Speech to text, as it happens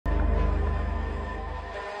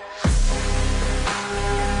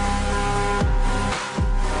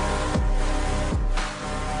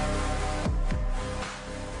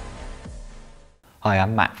Hi,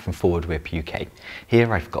 I'm Matt from Forward WIP UK.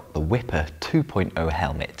 Here I've got the Wipper 2.0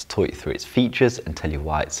 helmet to talk you through its features and tell you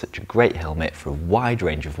why it's such a great helmet for a wide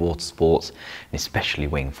range of water sports and especially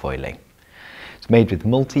wingfoiling. It's made with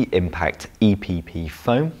multi-impact EPP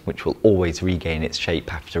foam, which will always regain its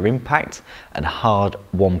shape after impact, and a hard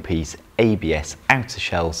one-piece ABS outer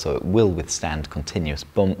shell so it will withstand continuous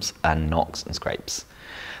bumps and knocks and scrapes.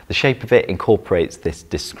 The shape of it incorporates this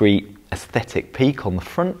discreet aesthetic peak on the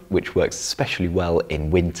front, which works especially well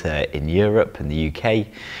in winter in Europe and the UK. If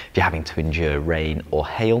you're having to endure rain or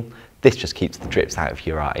hail, this just keeps the drips out of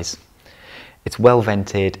your eyes. It's well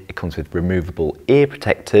vented, it comes with removable ear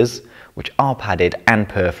protectors, which are padded and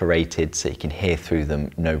perforated so you can hear through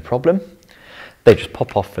them no problem. They just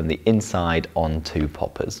pop off from the inside on two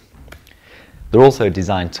poppers. They're also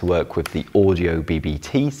designed to work with the audio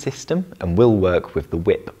BBT system and will work with the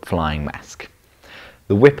WIP flying mask.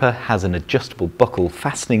 The Wipper has an adjustable buckle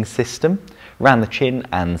fastening system around the chin,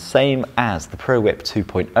 and same as the Pro WIP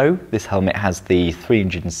 2.0, this helmet has the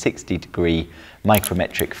 360-degree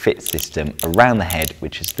micrometric fit system around the head,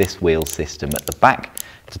 which is this wheel system at the back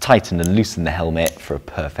to tighten and loosen the helmet for a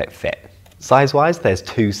perfect fit. Size-wise, there's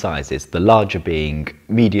two sizes, the larger being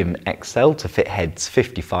medium XL to fit heads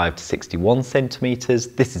 55 to 61 centimeters.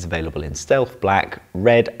 This is available in stealth black,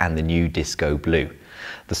 red and the new disco blue.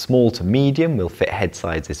 The small to medium will fit head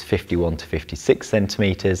sizes 51 to 56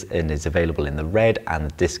 centimeters and is available in the red and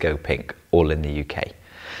the disco pink, all in the UK.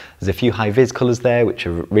 There's a few high-vis colours there which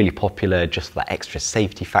are really popular just for that extra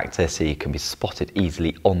safety factor so you can be spotted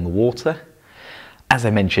easily on the water. As I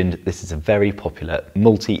mentioned, this is a very popular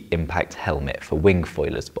multi-impact helmet for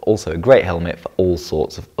wingfoilers, but also a great helmet for all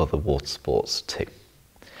sorts of other water sports too.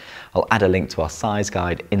 I'll add a link to our size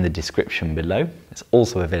guide in the description below. It's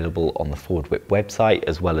also available on the Forward WIP website,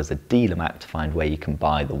 as well as a dealer map to find where you can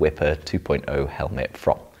buy the Wipper 2.0 helmet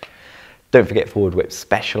from. Don't forget Forward WIP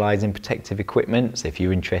specialise in protective equipment, so if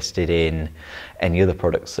you're interested in any other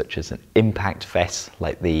products such as an impact vest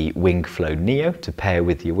like the Wingflow Neo to pair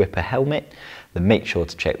with your Wipper helmet, then make sure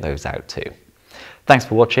to check those out too. Thanks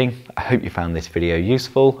for watching. I hope you found this video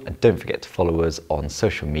useful, and don't forget to follow us on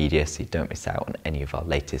social media so you don't miss out on any of our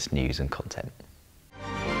latest news and content.